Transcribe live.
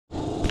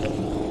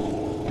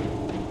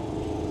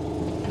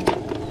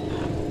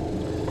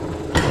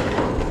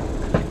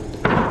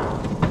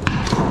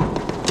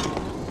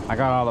I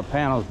got all the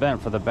panels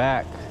bent for the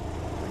back.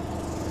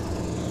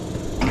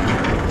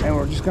 And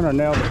we're just gonna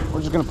we're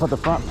just gonna put the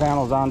front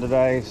panels on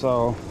today,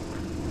 so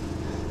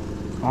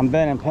I'm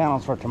bending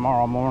panels for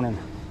tomorrow morning.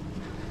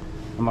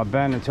 I'm gonna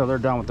bend until they're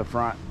done with the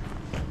front.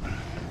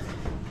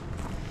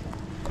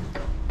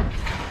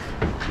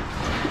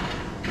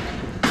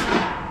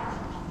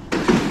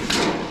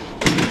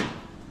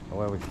 That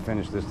way we can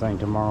finish this thing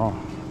tomorrow.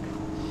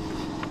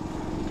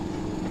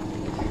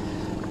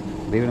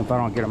 Even if I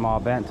don't get them all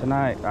bent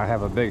tonight, I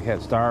have a big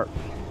head start.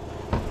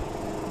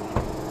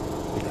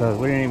 Because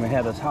we didn't even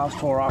have this house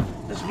tore off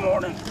this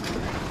morning.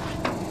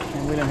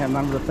 And we didn't have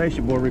none of the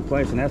fascia board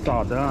replaced, and that's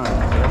all done. So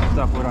that's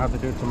stuff we don't have to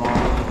do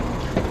tomorrow.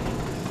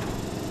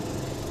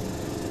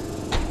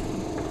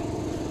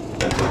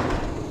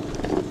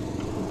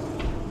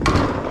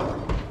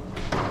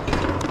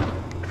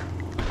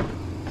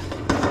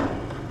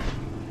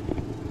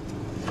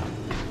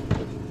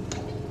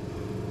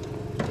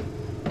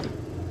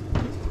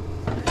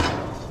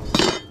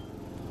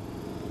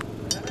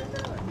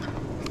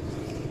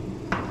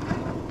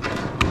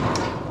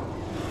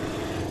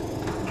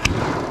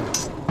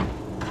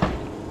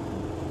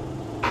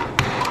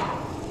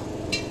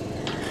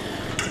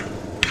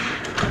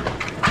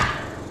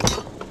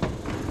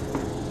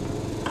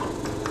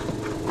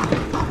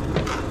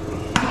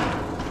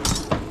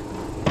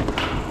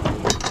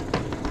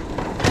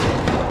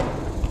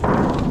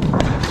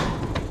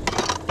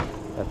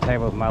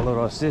 With my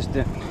little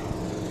assistant.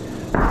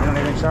 They don't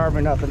even charge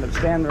me nothing to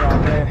stand there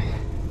all day.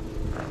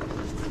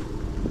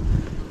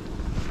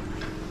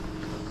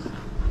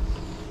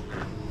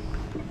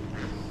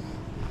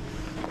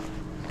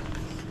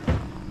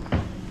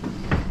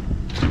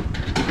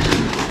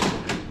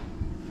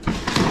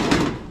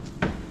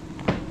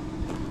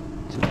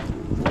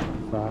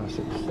 Five,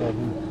 six,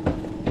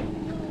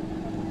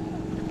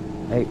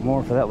 7, 8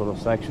 more for that little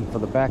section for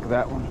the back of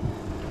that one.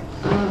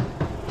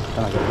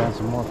 Then I got down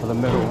some more for the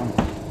middle one.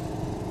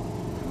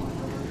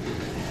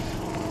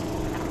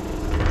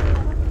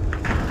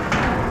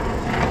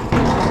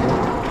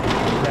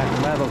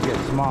 Get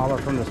smaller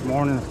from this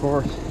morning, of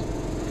course.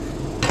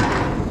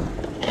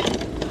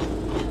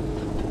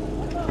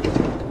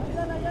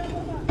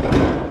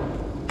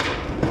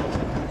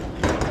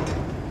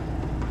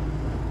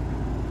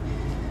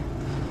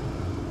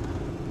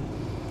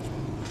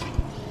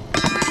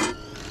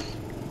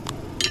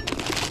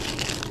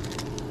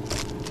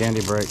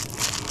 Candy break.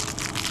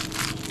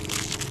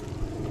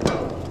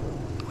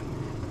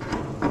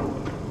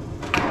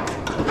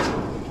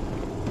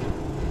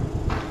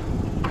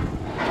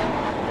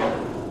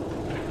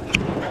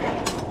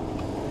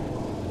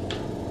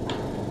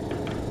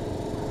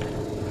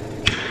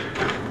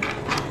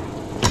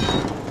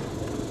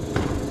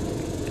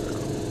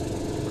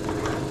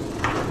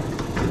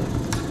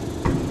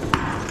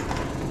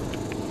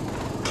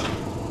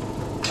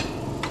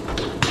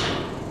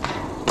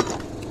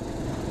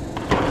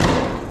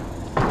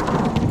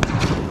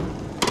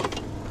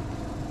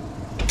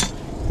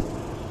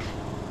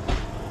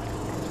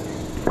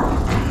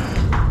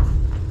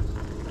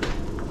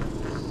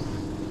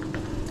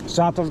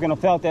 Santo's gonna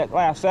felt that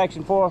last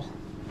section for us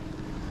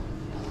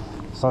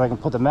so they can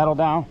put the metal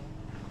down.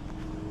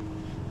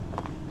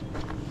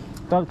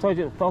 Doug told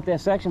you to felt that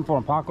section for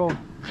him, Paco.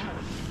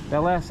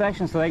 That last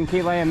section so they can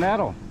keep laying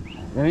metal.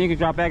 And then you can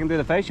drop back and do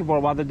the fascia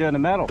board while they're doing the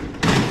metal.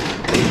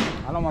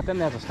 I don't want them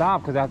to have to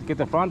stop because I have to get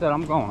the front done.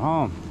 I'm going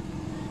home.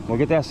 We'll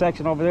get that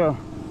section over there.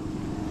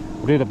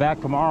 We'll do the back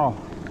tomorrow.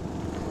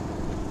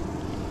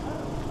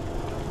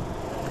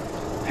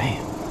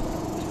 Damn.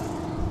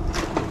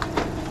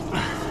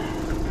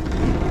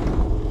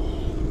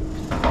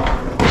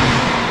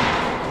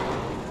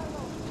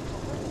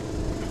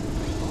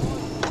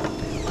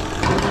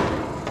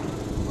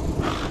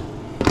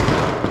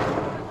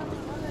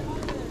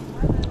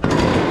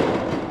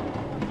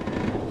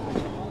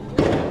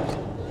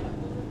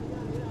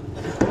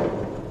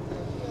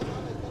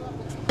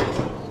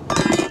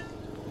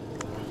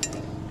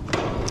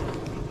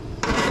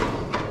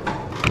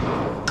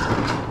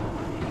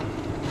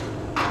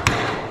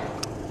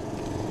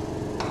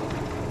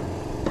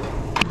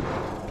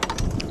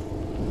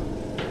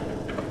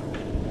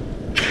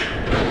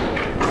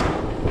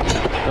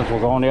 We'll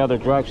go in the other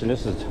direction.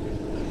 This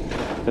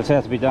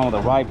has to be done with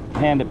a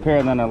right-handed pair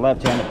and then a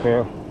left-handed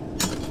pair.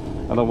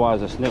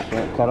 Otherwise the snip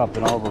won't cut up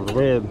and over the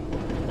rib.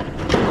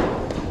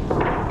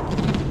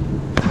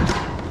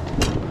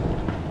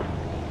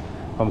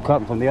 If I'm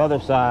cutting from the other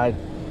side,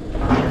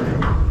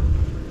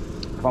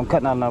 if I'm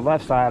cutting on the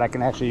left side, I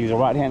can actually use a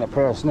right-handed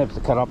pair of snips to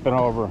cut up and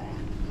over.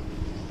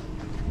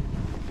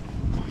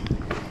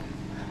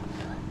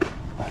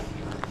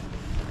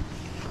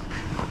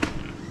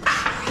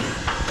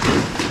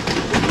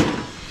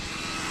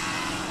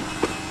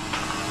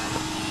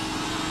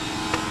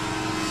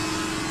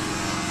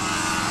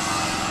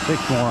 Six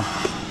more.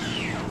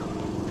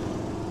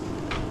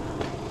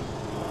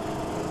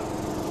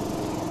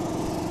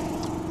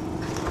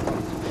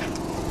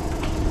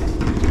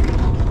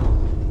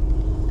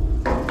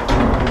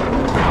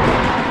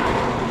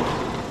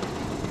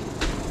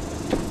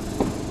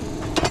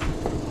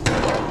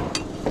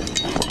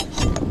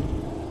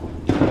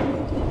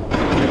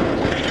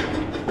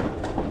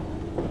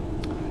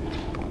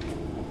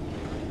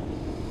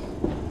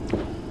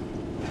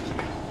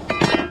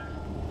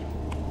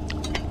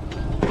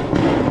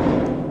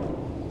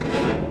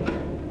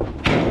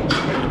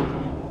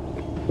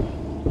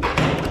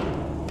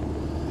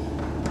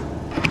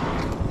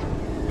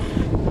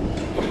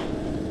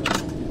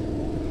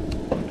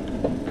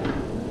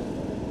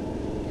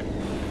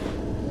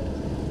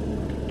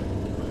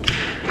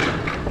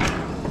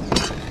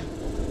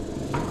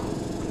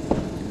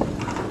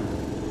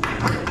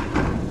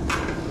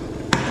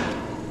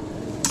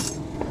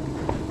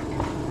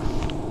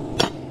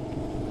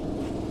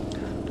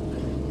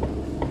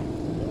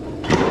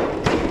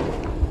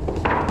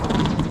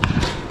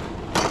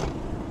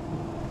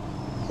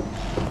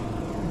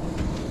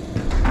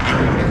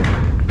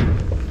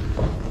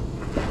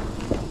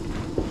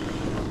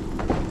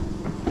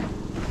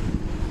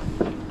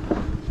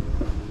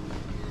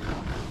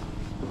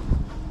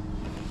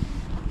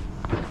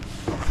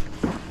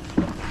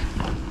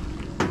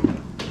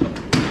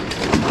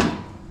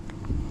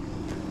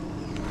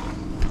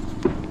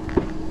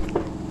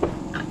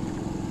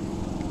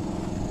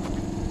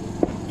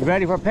 You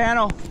ready for a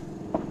panel?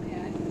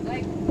 Yeah,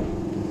 like.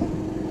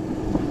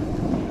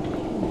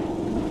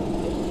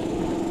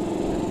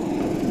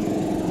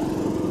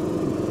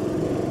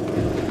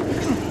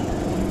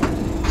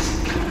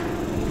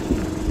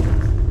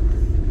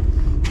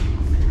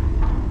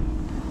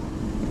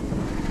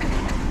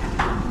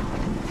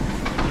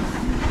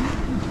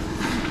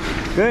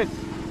 Good.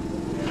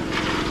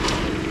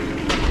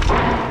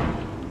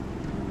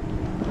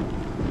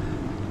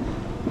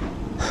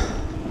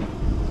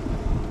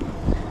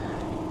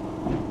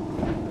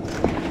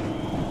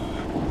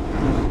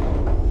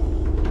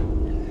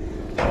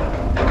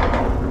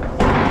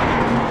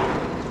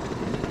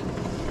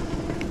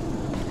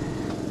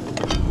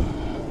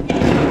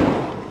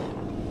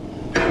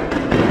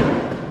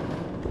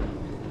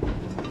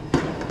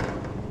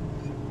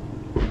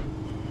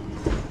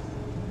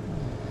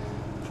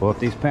 Well, if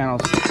these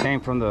panels came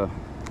from the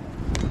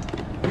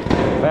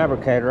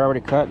fabricator already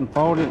cut and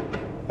folded,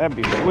 that'd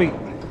be sweet.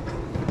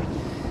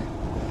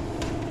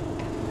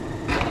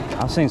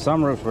 I've seen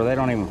some roofs where they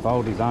don't even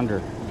fold these under.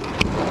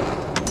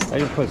 They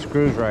just put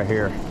screws right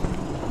here.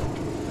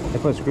 They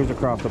put screws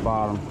across the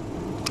bottom.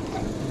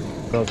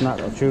 So it's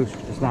not a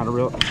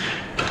real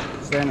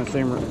standing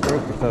seam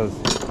roof because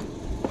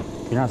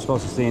you're not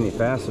supposed to see any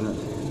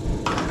fasteners.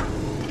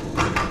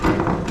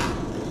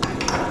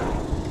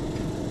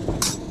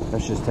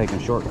 That's just taking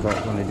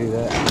shortcuts when they do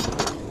that.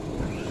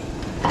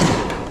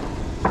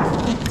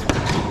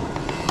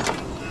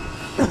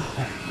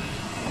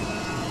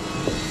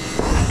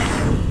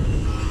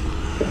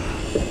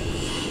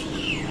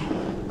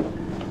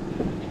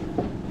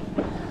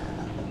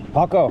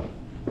 Paco,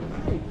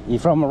 you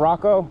from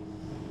Morocco?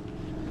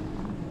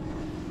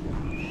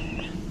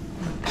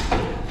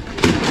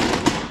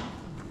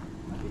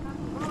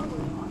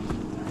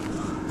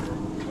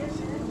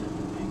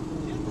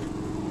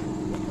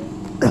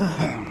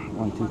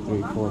 One, two,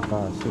 three, four,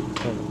 five, six,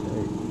 seven,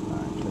 eight,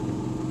 nine,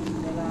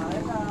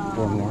 10.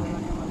 Four more.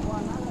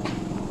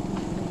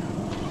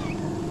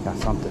 Got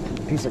something,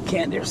 a piece of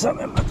candy or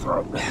something in my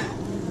throat.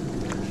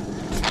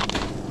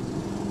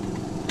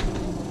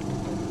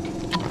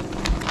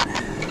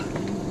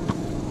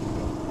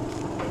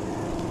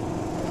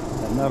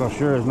 That metal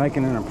sure is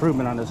making an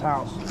improvement on this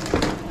house.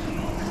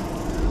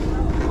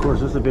 Of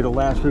course, this will be the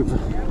last roof.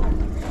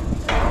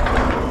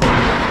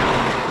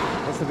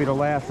 This will be the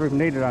last roof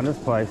needed on this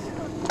place.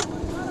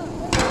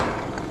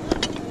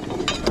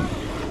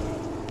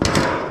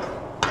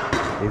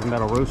 These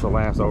metal roofs will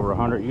last over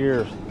 100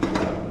 years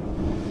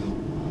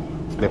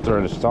if they're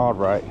installed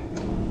right.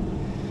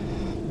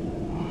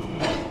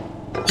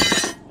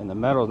 And the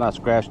metal's not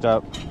scratched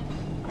up.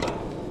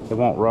 It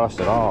won't rust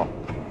at all.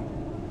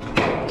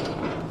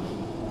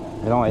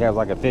 It only has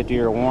like a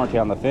 50-year warranty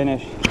on the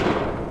finish.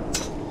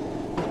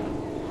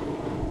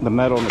 The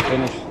metal and the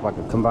finish, like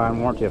a combined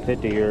warranty of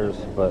 50 years,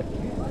 but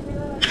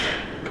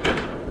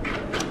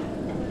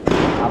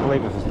I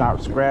believe if it's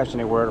not scratched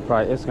anywhere,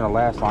 it's going to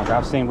last longer.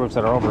 I've seen roofs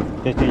that are over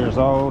 50 years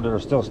old that are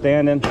still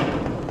standing,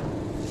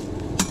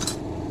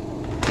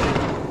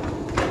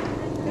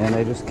 and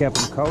they just kept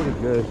them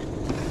coated good.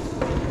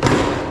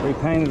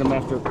 Repainted them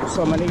after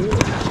so many years.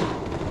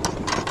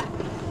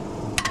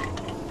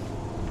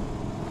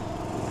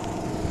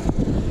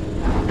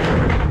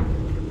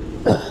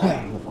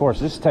 Of course,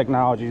 this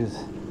technology is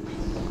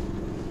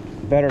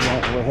better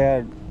than what we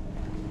had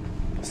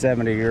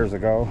 70 years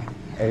ago,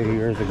 80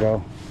 years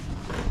ago.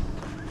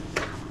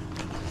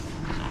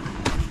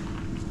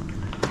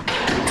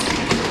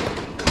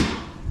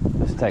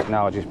 This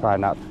technology is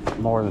probably not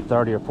more than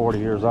 30 or 40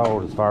 years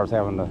old as far as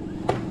having the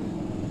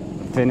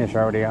finish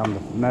already on the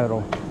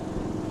metal.